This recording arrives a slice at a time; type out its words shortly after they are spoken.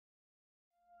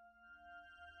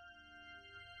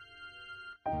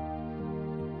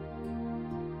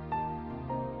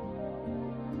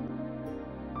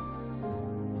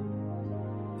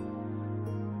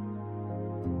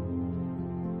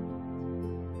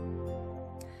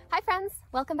Hi friends,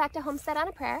 welcome back to Homestead on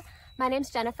a Prayer. My name's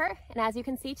Jennifer, and as you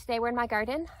can see, today we're in my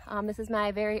garden. This is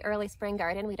my very early spring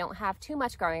garden. We don't have too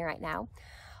much growing right now,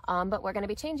 but we're going to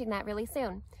be changing that really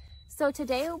soon. So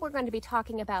today we're going to be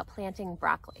talking about planting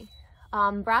broccoli.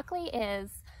 Broccoli is,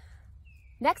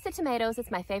 next to tomatoes,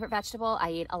 it's my favorite vegetable.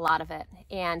 I eat a lot of it,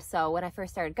 and so when I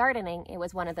first started gardening, it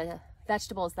was one of the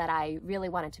vegetables that I really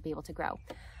wanted to be able to grow.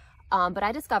 But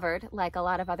I discovered, like a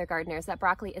lot of other gardeners, that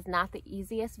broccoli is not the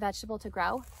easiest vegetable to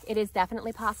grow. It is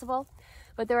definitely possible,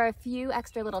 but there are a few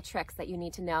extra little tricks that you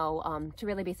need to know to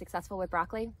really be successful with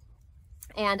broccoli.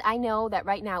 And I know that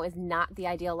right now is not the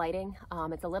ideal lighting.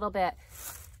 It's a little bit,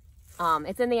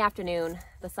 it's in the afternoon.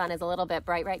 The sun is a little bit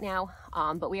bright right now,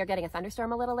 but we are getting a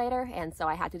thunderstorm a little later, and so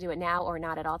I had to do it now or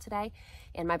not at all today,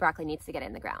 and my broccoli needs to get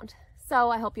in the ground. So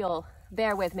I hope you'll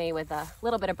bear with me with a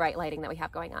little bit of bright lighting that we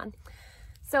have going on.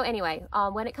 So anyway,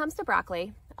 when it comes to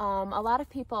broccoli, a lot of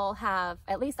people have,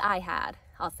 at least I had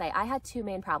two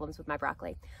main problems with my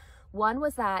broccoli. One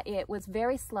was that it was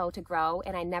very slow to grow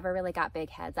and I never really got big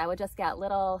heads. I would just get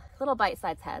little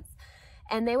bite-sized heads.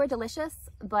 And they were delicious,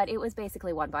 but it was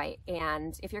basically one bite.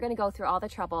 And if you're gonna go through all the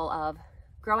trouble of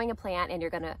growing a plant and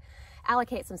you're gonna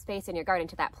allocate some space in your garden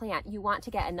to that plant, you want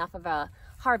to get enough of a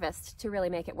harvest to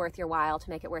really make it worth your while, to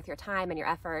make it worth your time and your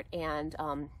effort, and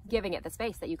giving it the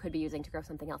space that you could be using to grow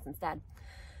something else instead.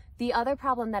 The other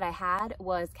problem that I had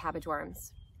was cabbage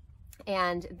worms.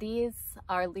 And these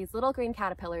are these little green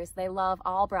caterpillars. They love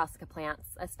all brassica plants,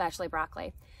 especially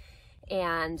broccoli.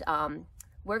 And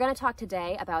we're going to talk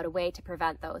today about a way to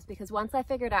prevent those, because once I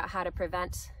figured out how to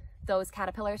prevent those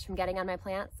caterpillars from getting on my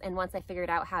plants, and once I figured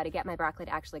out how to get my broccoli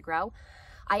to actually grow,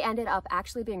 I ended up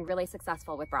actually being really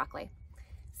successful with broccoli.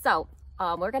 So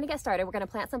we're going to get started. We're going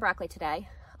to plant some broccoli today.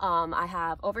 I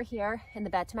have over here in the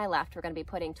bed to my left, we're going to be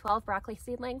putting 12 broccoli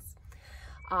seedlings.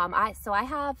 So I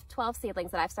have 12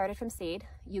 seedlings that I've started from seed.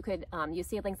 You could use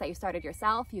seedlings that you started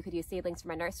yourself. You could use seedlings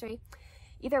from a nursery.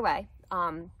 Either way.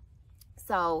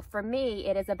 So for me,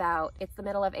 it's the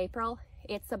middle of April.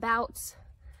 It's about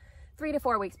 3 to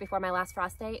 4 weeks before my last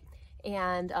frost date,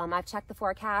 and I've checked the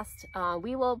forecast.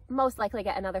 We will most likely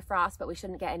get another frost, but we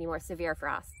shouldn't get any more severe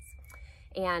frosts.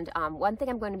 And one thing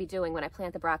I'm going to be doing when I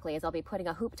plant the broccoli is I'll be putting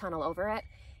a hoop tunnel over it,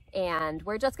 and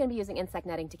we're just going to be using insect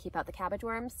netting to keep out the cabbage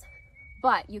worms.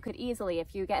 But you could easily,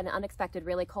 if you get an unexpected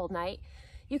really cold night,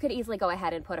 you could easily go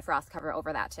ahead and put a frost cover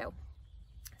over that too.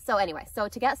 So anyway, so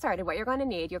to get started, what you're going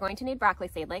to need broccoli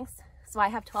seedlings. So I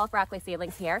have 12 broccoli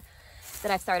seedlings here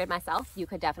that I've started myself. You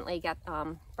could definitely get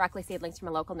broccoli seedlings from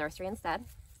a local nursery instead.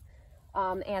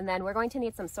 And then we're going to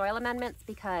need some soil amendments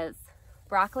because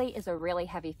broccoli is a really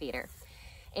heavy feeder.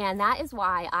 And that is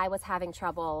why I was having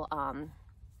trouble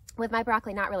with my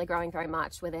broccoli not really growing very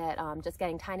much, with it just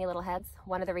getting tiny little heads.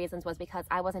 One of the reasons was because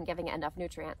I wasn't giving it enough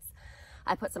nutrients.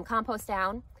 I put some compost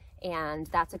down, and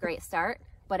that's a great start,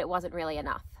 but it wasn't really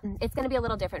enough. It's going to be a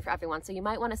little different for everyone, so you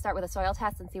might want to start with a soil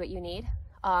test and see what you need.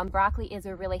 Broccoli is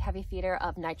a really heavy feeder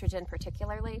of nitrogen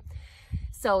particularly.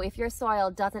 So if your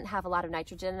soil doesn't have a lot of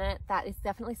nitrogen in it, that is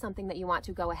definitely something that you want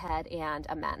to go ahead and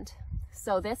amend.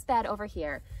 So this bed over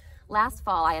here, last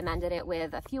fall I amended it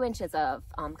with a few inches of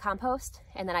compost,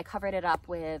 and then I covered it up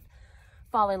with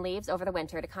fallen leaves over the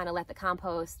winter to kind of let the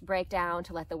compost break down,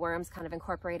 to let the worms kind of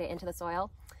incorporate it into the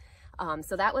soil.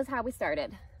 So that was how we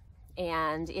started.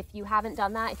 And if you haven't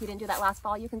done that, if you didn't do that last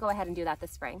fall, you can go ahead and do that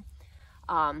this spring.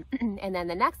 And then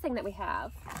the next thing that we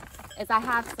have is I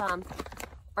have some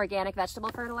organic vegetable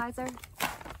fertilizer.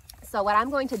 So what I'm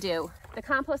going to do, the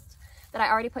compost that I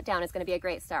already put down is going to be a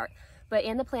great start, but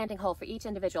in the planting hole for each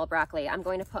individual broccoli, I'm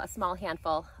going to put a small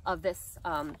handful of this,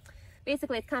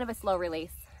 basically it's kind of a slow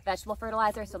release vegetable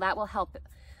fertilizer, so that will help,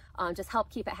 just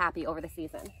help keep it happy over the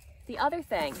season. The other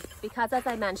thing, because as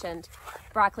I mentioned,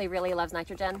 broccoli really loves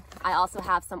nitrogen, I also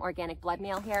have some organic blood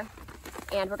meal here.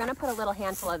 And we're going to put a little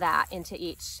handful of that into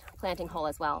each planting hole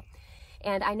as well.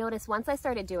 And I noticed once I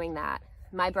started doing that,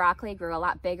 my broccoli grew a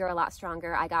lot bigger, a lot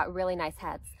stronger. I got really nice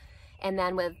heads. And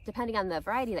then depending on the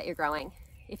variety that you're growing,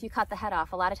 if you cut the head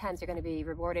off, a lot of times you're going to be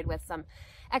rewarded with some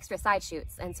extra side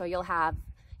shoots. And so you'll have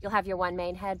your one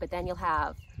main head, but then you'll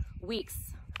have weeks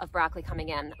of broccoli coming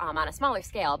in on a smaller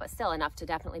scale, but still enough to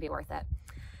definitely be worth it.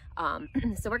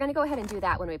 So we're going to go ahead and do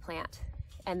that when we plant.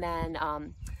 And then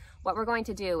what we're going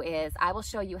to do is I will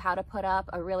show you how to put up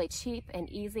a really cheap and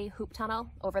easy hoop tunnel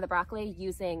over the broccoli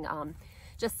using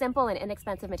just simple and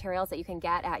inexpensive materials that you can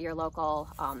get at your local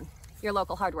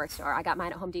hardware store. I got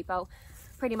mine at Home Depot.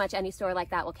 Pretty much any store like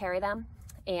that will carry them.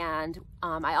 And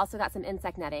I also got some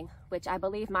insect netting, which I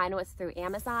believe mine was through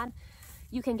Amazon.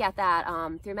 You can get that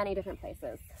through many different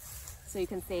places. So you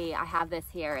can see I have this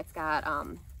here. It's got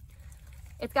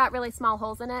It's got really small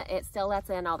holes in it. It still lets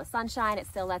in all the sunshine, it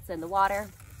still lets in the water,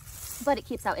 but it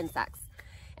keeps out insects.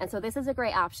 And so this is a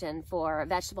great option for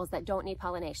vegetables that don't need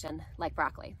pollination, like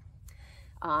broccoli.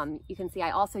 You can see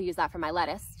I also use that for my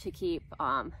lettuce to keep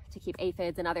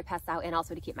aphids and other pests out, and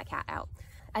also to keep my cat out.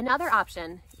 Another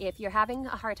option, if you're having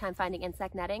a hard time finding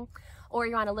insect netting, or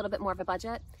you're on a little bit more of a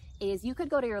budget, is you could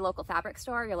go to your local fabric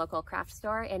store, your local craft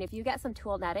store, and if you get some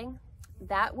tulle netting,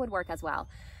 that would work as well.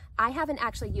 I haven't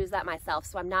actually used that myself,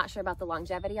 so I'm not sure about the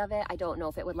longevity of it. I don't know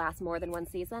if it would last more than one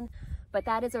season, but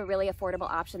that is a really affordable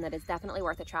option that is definitely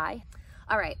worth a try.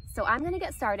 All right, so I'm gonna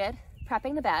get started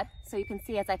prepping the bed. So you can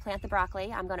see as I plant the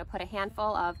broccoli, I'm gonna put a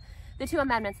handful of the two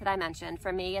amendments that I mentioned.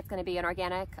 For me, it's gonna be an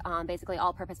organic, basically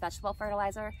all-purpose vegetable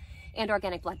fertilizer and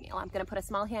organic blood meal. I'm gonna put a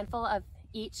small handful of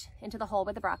each into the hole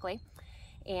with the broccoli.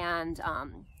 And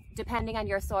depending on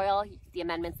your soil, the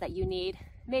amendments that you need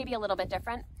may be a little bit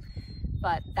different,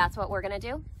 but that's what we're gonna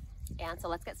do. And so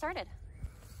let's get started.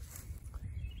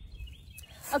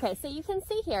 Okay, so you can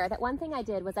see here that one thing I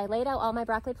did was I laid out all my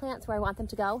broccoli plants where I want them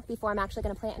to go before I'm actually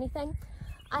gonna plant anything.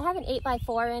 I have an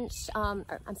 8x4 inch,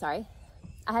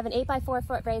 I have an 8x4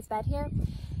 foot raised bed here,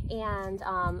 and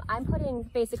I'm putting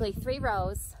basically 3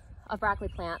 rows of broccoli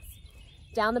plants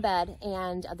down the bed,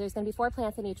 and there's gonna be 4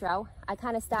 plants in each row. I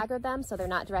kind of staggered them so they're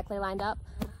not directly lined up.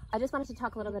 I just wanted to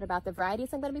talk a little bit about the varieties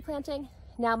I'm gonna be planting.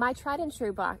 Now, my tried and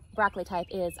true broccoli type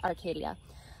is Arcadia.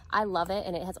 I love it,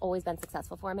 and it has always been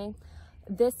successful for me.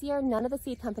 This year, none of the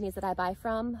seed companies that I buy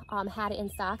from had it in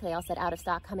stock. They all said out of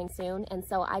stock, coming soon, and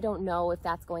so I don't know if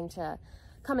that's going to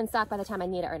come in stock by the time I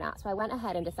need it or not. So I went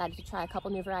ahead and decided to try a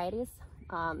couple new varieties.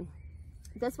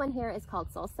 This one here is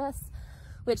called Solstice,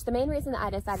 which the main reason that I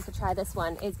decided to try this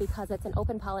one is because it's an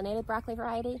open pollinated broccoli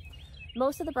variety.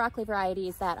 Most of the broccoli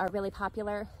varieties that are really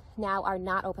popular now are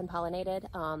not open pollinated.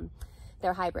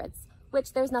 They're hybrids,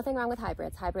 which there's nothing wrong with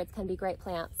hybrids. Hybrids can be great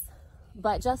plants,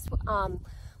 but just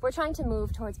we're trying to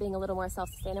move towards being a little more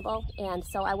self-sustainable, and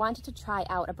so I wanted to try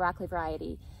out a broccoli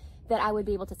variety that I would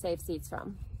be able to save seeds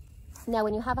from. Now,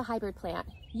 when you have a hybrid plant,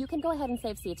 you can go ahead and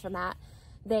save seeds from that.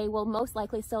 They will most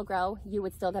likely still grow. You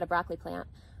would still get a broccoli plant,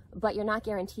 but you're not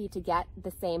guaranteed to get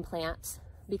the same plant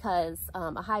because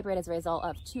a hybrid is a result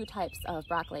of 2 types of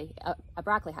broccoli, a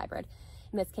broccoli hybrid.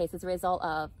 In this case, is a result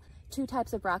of 2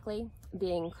 types of broccoli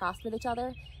being crossed with each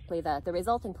other. The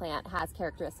resulting plant has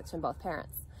characteristics from both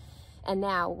parents. And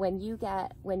now when you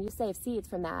save seeds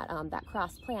from that, that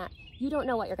crossed plant, you don't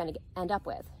know what you're going to end up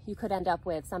with. You could end up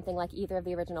with something like either of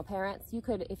the original parents. You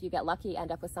could, if you get lucky,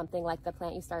 end up with something like the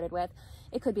plant you started with.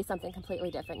 It could be something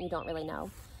completely different. You don't really know.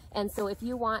 And so if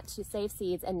you want to save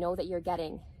seeds and know that you're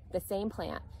getting the same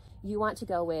plant, you want to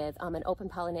go with an open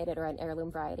pollinated or an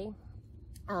heirloom variety.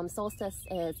 Solstice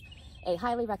is a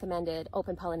highly recommended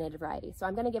open pollinated variety. So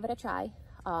I'm going to give it a try.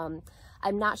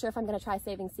 I'm not sure if I'm going to try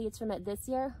saving seeds from it this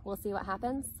year. We'll see what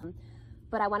happens.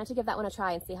 But I wanted to give that one a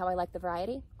try and see how I like the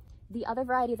variety. The other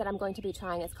variety that I'm going to be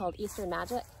trying is called Eastern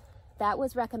Magic. That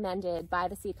was recommended by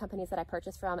the seed companies that I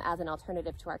purchased from as an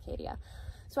alternative to Arcadia.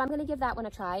 So I'm going to give that one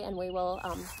a try, and we'll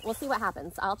see what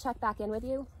happens. I'll check back in with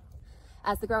you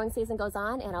as the growing season goes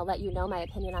on, and I'll let you know my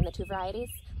opinion on the 2 varieties.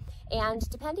 And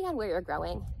depending on where you're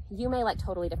growing, you may like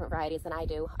totally different varieties than I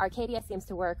do. Arcadia seems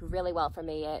to work really well for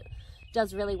me. It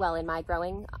does really well in my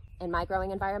growing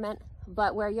environment,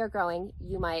 but where you're growing,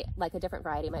 you might like a different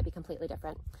variety, might be completely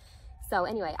different. So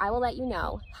anyway, I will let you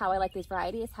know how I like these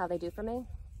varieties, how they do for me.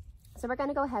 So we're going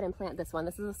to go ahead and plant this one.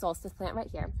 This is a Solstice plant right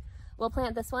here. We'll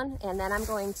plant this one, and then I'm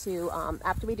going to,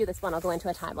 after we do this one, I'll go into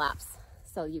a time lapse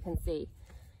so you can see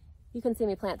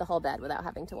me plant the whole bed without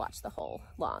having to watch the whole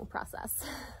long process.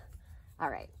 All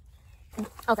right.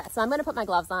 Okay, so I'm going to put my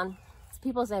gloves on.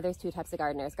 People say there's 2 types of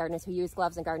gardeners who use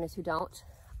gloves and gardeners who don't.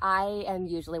 I am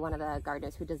usually one of the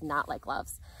gardeners who does not like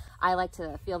gloves. I like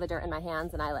to feel the dirt in my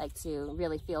hands, and I like to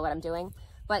really feel what I'm doing.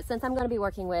 But since I'm going to be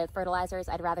working with fertilizers,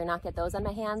 I'd rather not get those on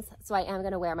my hands, so I am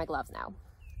going to wear my gloves now.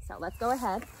 So let's go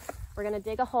ahead. We're going to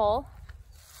dig a hole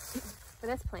for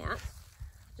this plant.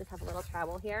 Just have a little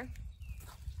trowel here.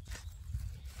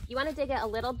 You want to dig it a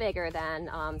little bigger than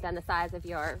the size of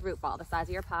your root ball, the size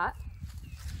of your pot,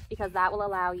 because that will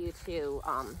allow you to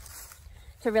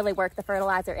really work the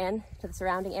fertilizer in to the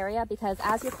surrounding area, because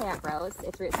as your plant grows,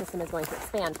 its root system is going to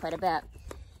expand quite a bit,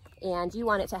 and you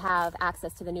want it to have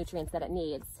access to the nutrients that it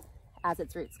needs as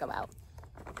its roots go out.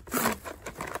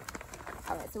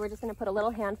 All right, so we're just going to put a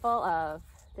little handful of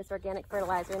this organic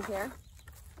fertilizer in here,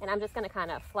 and I'm just going to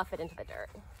kind of fluff it into the dirt.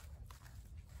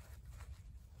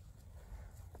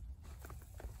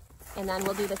 And then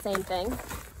we'll do the same thing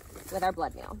with our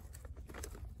blood meal.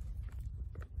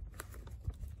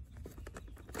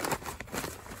 A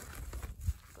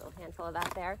little handful of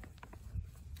that there.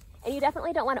 And you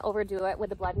definitely don't want to overdo it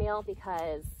with the blood meal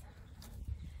because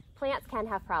plants can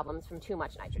have problems from too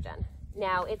much nitrogen.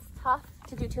 Now, it's tough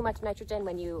to do too much nitrogen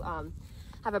when you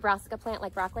have a brassica plant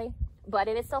like broccoli, but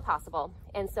it is still possible.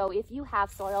 And so if you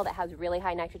have soil that has really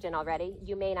high nitrogen already,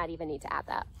 you may not even need to add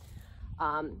that.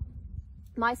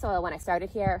 My soil when I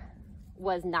started here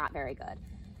was not very good.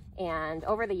 And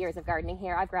over the years of gardening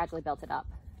here, I've gradually built it up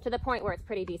to the point where it's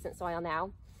pretty decent soil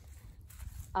now.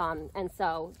 And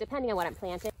so depending on what I'm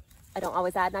planting, I don't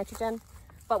always add nitrogen,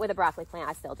 but with a broccoli plant,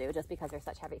 I still do just because they're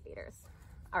such heavy feeders.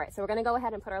 All right, so we're gonna go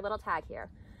ahead and put our little tag here,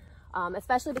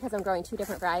 especially because I'm growing 2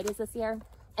 different varieties this year.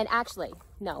 And actually,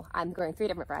 no, I'm growing 3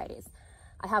 different varieties.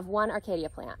 I have one Arcadia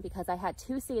plant because I had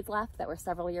 2 seeds left that were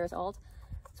several years old.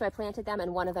 So I planted them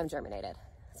and one of them germinated.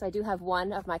 So I do have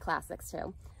one of my classics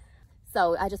too.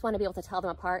 So I just want to be able to tell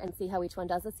them apart and see how each one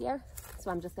does this year.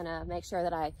 So I'm just gonna make sure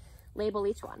that I label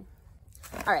each one.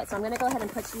 All right, so I'm gonna go ahead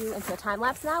and put you into a time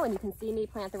lapse now and you can see me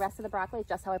plant the rest of the broccoli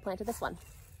just how I planted this one.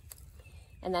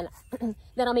 And then,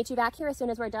 then I'll meet you back here as soon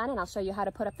as we're done and I'll show you how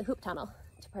to put up the hoop tunnel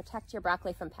to protect your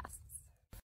broccoli from pests.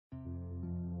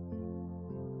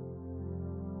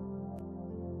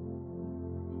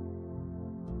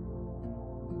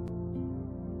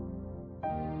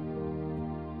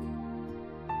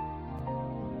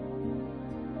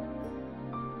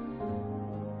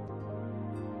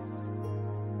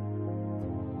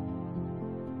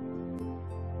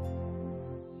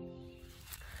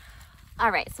 All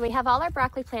right, so we have all our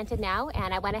broccoli planted now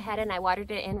and I went ahead and I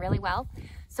watered it in really well.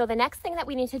 So the next thing that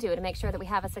we need to do to make sure that we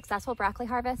have a successful broccoli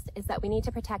harvest is that we need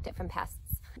to protect it from pests.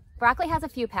 Broccoli has a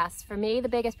few pests. For me, the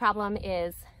biggest problem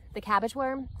is the cabbage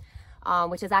worm,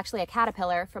 which is actually a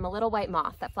caterpillar from a little white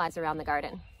moth that flies around the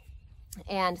garden.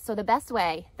 And so the best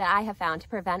way that I have found to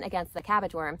prevent against the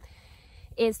cabbage worm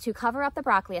is to cover up the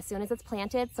broccoli as soon as it's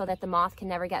planted so that the moth can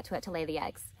never get to it to lay the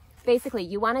eggs. Basically,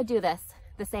 you want to do this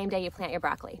the same day you plant your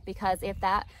broccoli, because if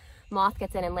that moth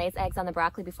gets in and lays eggs on the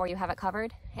broccoli before you have it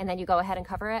covered and then you go ahead and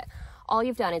cover it, all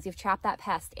you've done is you've trapped that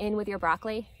pest in with your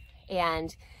broccoli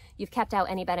and you've kept out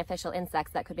any beneficial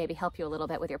insects that could maybe help you a little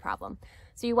bit with your problem.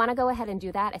 So you want to go ahead and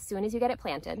do that as soon as you get it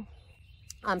planted.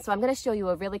 So I'm going to show you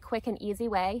a really quick and easy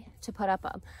way to put up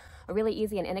a really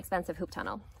easy and inexpensive hoop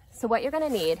tunnel. So what you're going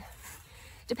to need,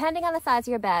 depending on the size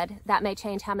of your bed, that may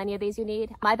change how many of these you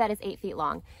need. My bed is 8 feet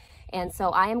long. And so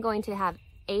I am going to have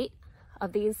 8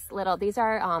 of these little, these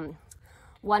are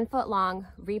 1 foot long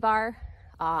rebar,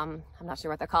 I'm not sure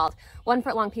what they're called, 1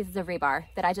 foot long pieces of rebar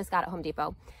that I just got at Home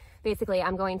Depot. Basically,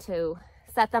 I'm going to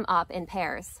set them up in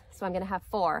pairs. So I'm going to have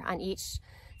 4 on each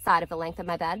side of the length of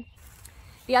my bed.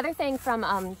 The other thing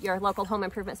from your local home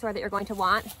improvement store that you're going to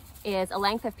want is a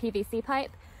length of PVC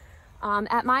pipe.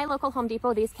 At my local Home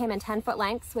Depot, these came in 10-foot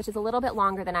lengths, which is a little bit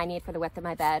longer than I need for the width of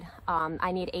my bed.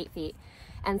 I need 8 feet.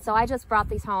 And so I just brought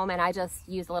these home and I just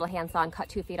used a little handsaw and cut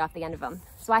 2 feet off the end of them.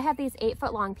 So I have these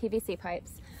 8-foot long PVC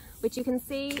pipes, which you can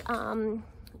see,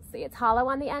 see it's hollow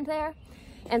on the end there.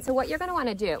 And so what you're gonna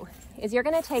wanna do is you're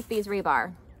gonna take these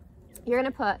rebar, you're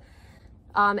gonna put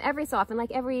every so often,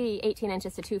 like every 18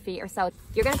 inches to 2 feet or so,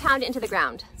 you're gonna pound it into the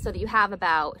ground so that you have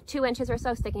about 2 inches or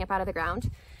so sticking up out of the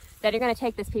ground. Then you're gonna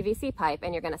take this PVC pipe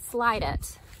and you're gonna slide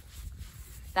it.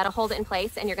 That'll hold it in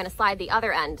place, and you're gonna slide the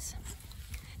other end.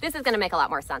 This is gonna make a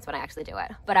lot more sense when I actually do it,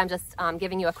 but I'm just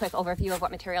giving you a quick overview of what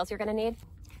materials you're gonna need.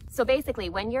 So basically,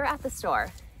 when you're at the store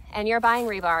and you're buying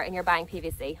rebar and you're buying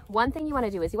PVC, one thing you wanna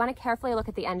do is you wanna carefully look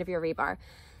at the end of your rebar.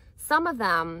 Some of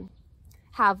them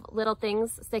have little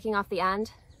things sticking off the end,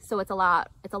 so it's a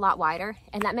lot wider,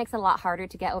 and that makes it a lot harder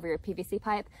to get over your PVC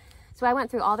pipe. So I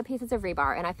went through all the pieces of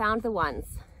rebar and I found the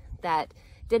ones that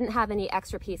didn't have any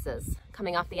extra pieces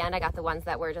coming off the end. I got the ones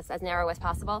that were just as narrow as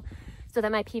possible, so that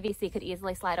my PVC could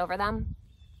easily slide over them.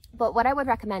 But what I would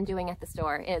recommend doing at the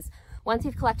store is, once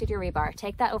you've collected your rebar,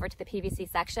 take that over to the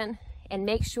PVC section and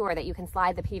make sure that you can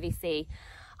slide the PVC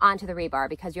onto the rebar,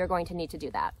 because you're going to need to do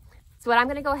that. So what I'm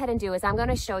gonna go ahead and do is I'm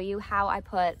gonna show you how I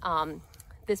put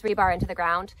this rebar into the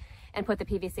ground and put the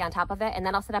PVC on top of it, and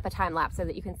then I'll set up a time lapse so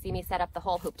that you can see me set up the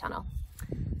whole hoop tunnel.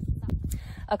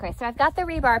 Okay, so I've got the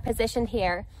rebar positioned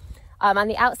here on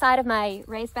the outside of my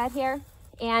raised bed here.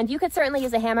 And you could certainly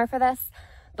use a hammer for this,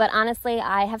 but honestly,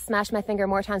 I have smashed my finger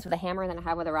more times with a hammer than I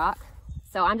have with a rock.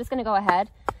 So I'm just gonna go ahead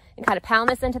and kind of pound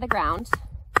this into the ground.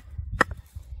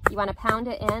 You wanna pound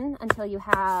it in until you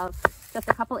have just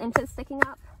a couple inches sticking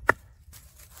up.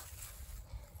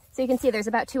 So you can see there's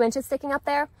about 2 inches sticking up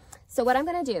there. So what I'm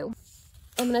gonna do,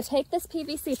 I'm gonna take this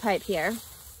PVC pipe here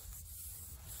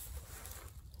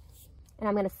and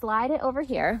I'm gonna slide it over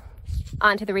here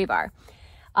onto the rebar.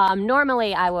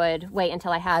 Normally I would wait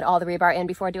until I had all the rebar in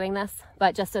before doing this,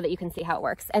 but just so that you can see how it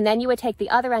works. And then you would take the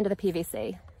other end of the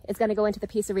PVC, is going to go into the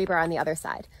piece of rebar on the other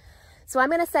side. So I'm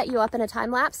going to set you up in a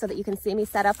time lapse so that you can see me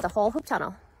set up the whole hoop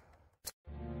tunnel.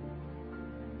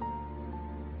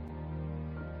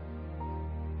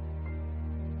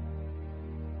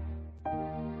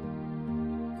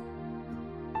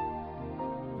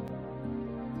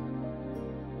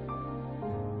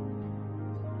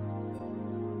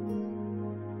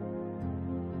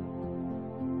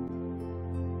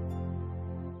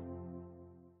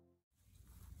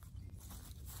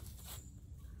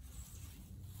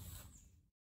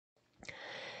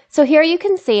 So here you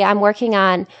can see I'm working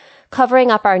on covering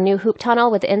up our new hoop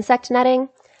tunnel with insect netting.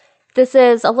 This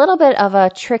is a little bit of a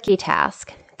tricky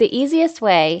task. The easiest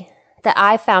way that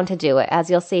I found to do it, as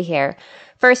you'll see here,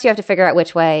 first you have to figure out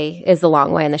which way is the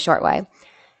long way and the short way.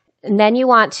 And then you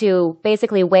want to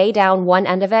basically weigh down one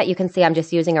end of it. You can see I'm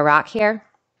just using a rock here.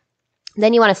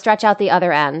 Then you want to stretch out the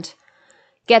other end.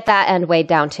 Get that end weighed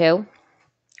down too.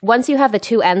 Once you have the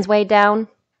two ends weighed down,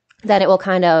 then it will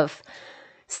kind of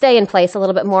stay in place a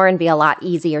little bit more and be a lot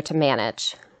easier to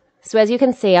manage. So as you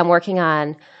can see, I'm working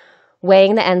on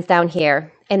weighing the ends down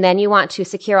here, and then you want to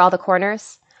secure all the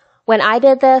corners. When I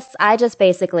did this, I just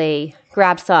basically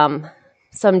grabbed some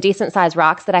decent sized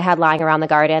rocks that I had lying around the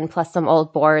garden, plus some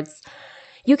old boards.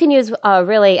 You can use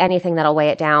really anything that'll weigh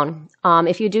it down.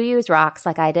 If you do use rocks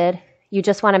like I did, you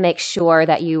just want to make sure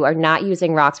that you are not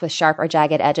using rocks with sharp or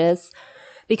jagged edges,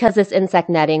 because this insect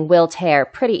netting will tear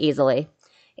pretty easily.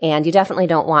 And you definitely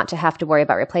don't want to have to worry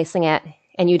about replacing it,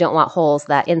 and you don't want holes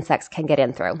that insects can get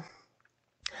in through.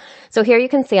 So here you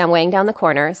can see I'm weighing down the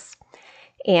corners,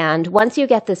 and once you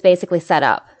get this basically set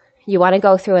up, you want to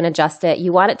go through and adjust it.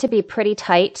 You want it to be pretty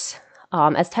tight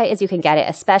as you can get it,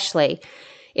 especially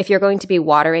if you're going to be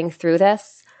watering through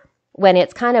this. When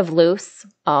it's kind of loose,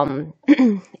 and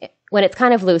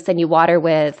you water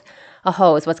with a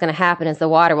hose, what's going to happen is the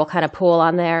water will kind of pool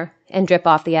on there and drip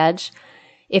off the edge.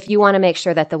 If you want to make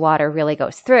sure that the water really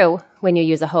goes through when you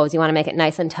use a hose, you want to make it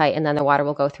nice and tight, and then the water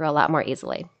will go through a lot more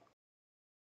easily.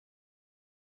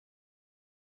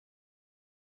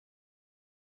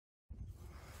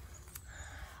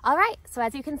 All right, so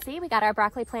as you can see, we got our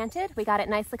broccoli planted. We got it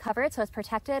nicely covered so it's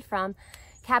protected from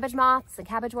cabbage moths and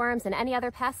cabbage worms and any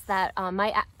other pests that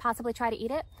might possibly try to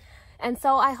eat it. And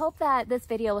so I hope that this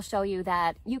video will show you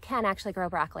that you can actually grow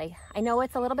broccoli. I know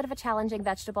it's a little bit of a challenging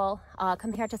vegetable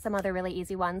compared to some other really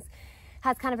easy ones.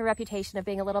 Has kind of a reputation of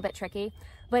being a little bit tricky,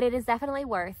 but it is definitely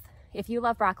worth, if you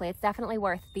love broccoli, it's definitely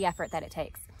worth the effort that it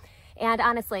takes. And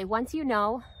honestly, once you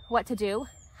know what to do,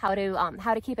 how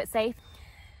to keep it safe,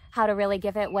 how to really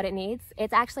give it what it needs,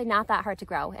 it's actually not that hard to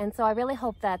grow. And so I really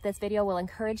hope that this video will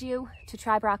encourage you to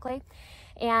try broccoli.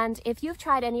 And if you've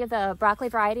tried any of the broccoli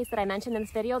varieties that I mentioned in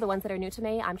this video, the ones that are new to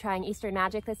me, I'm trying Eastern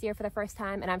Magic this year for the first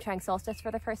time, and I'm trying Solstice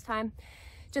for the first time,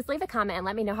 just leave a comment and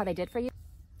let me know how they did for you.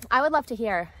 I would love to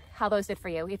hear how those did for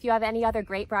you. If you have any other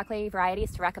great broccoli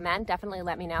varieties to recommend, definitely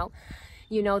let me know.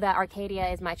 You know that Arcadia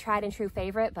is my tried and true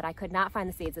favorite, but I could not find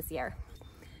the seeds this year.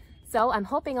 So I'm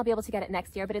hoping I'll be able to get it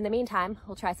next year, but in the meantime,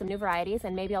 we'll try some new varieties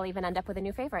and maybe I'll even end up with a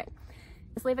new favorite.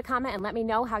 Just leave a comment and let me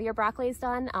know how your broccoli is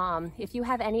done. If you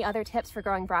have any other tips for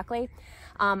growing broccoli,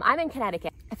 I'm in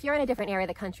Connecticut. If you're in a different area of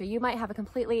the country, you might have a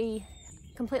completely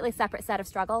separate set of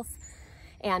struggles.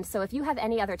 And so if you have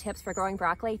any other tips for growing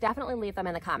broccoli, definitely leave them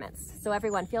in the comments. So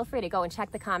everyone, feel free to go and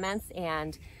check the comments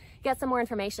and get some more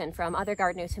information from other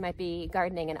gardeners who might be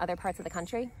gardening in other parts of the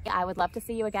country. I would love to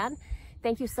see you again.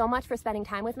 Thank you so much for spending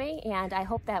time with me, and I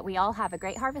hope that we all have a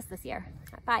great harvest this year.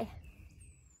 Bye.